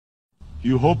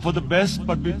You hope for the best,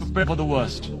 but be prepared for the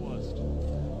worst.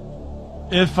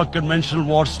 If a conventional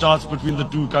war starts between the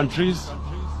two countries,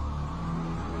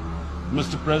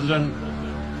 Mr. President,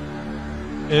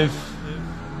 if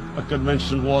a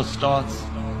conventional war starts,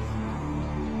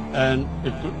 and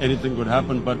anything could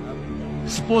happen, but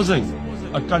supposing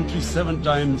a country 7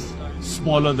 times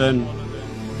smaller than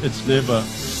its neighbor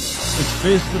is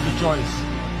faced with the choice,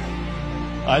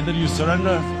 either you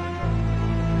surrender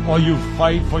or you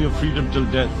fight for your freedom till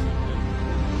death,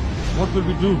 what will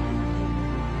we do?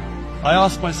 I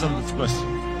ask myself this question.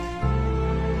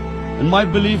 And my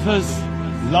belief is,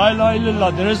 La ilaha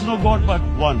illallah, there is no God but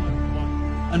one.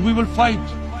 And we will fight.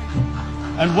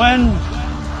 And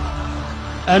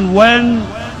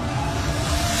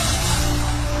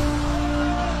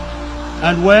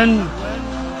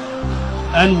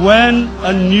when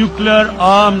a nuclear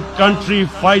armed country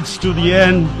fights to the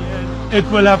end, it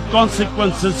will have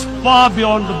consequences far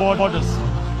beyond the borders.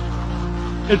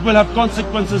 It will have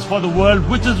consequences for the world,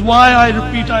 which is why I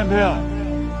repeat I'm here.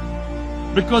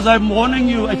 Because I'm warning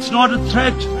you, it's not a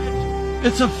threat.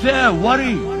 It's a fear,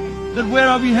 worry, that where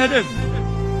are we headed?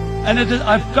 And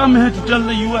I've come here to tell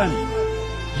the UN,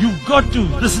 you've got to,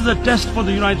 this is a test for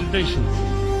the United Nations.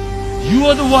 You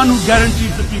are the one who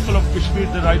guarantees the people of Kashmir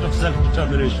the right of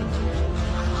self-determination.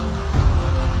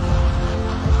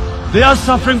 They are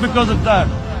suffering because of that.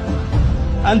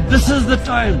 And this is the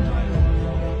time.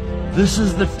 This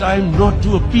is the time not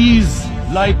to appease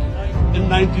like in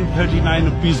 1939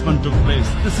 appeasement took place.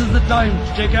 This is the time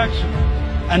to take action.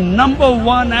 And number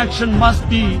one action must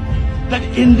be that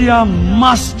India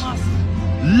must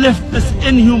lift this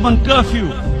inhuman curfew,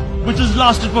 which has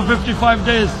lasted for 55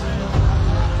 days.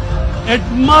 It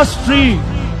must free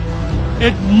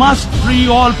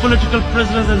all political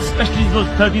prisoners, and especially those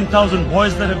 13,000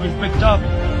 boys that have been picked up.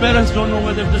 Parents don't know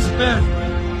where they've disappeared.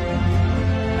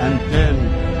 And then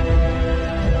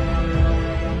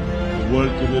the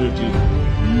world community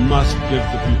must give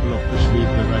the people of Kashmir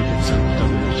the right of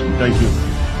self-determination. Thank you.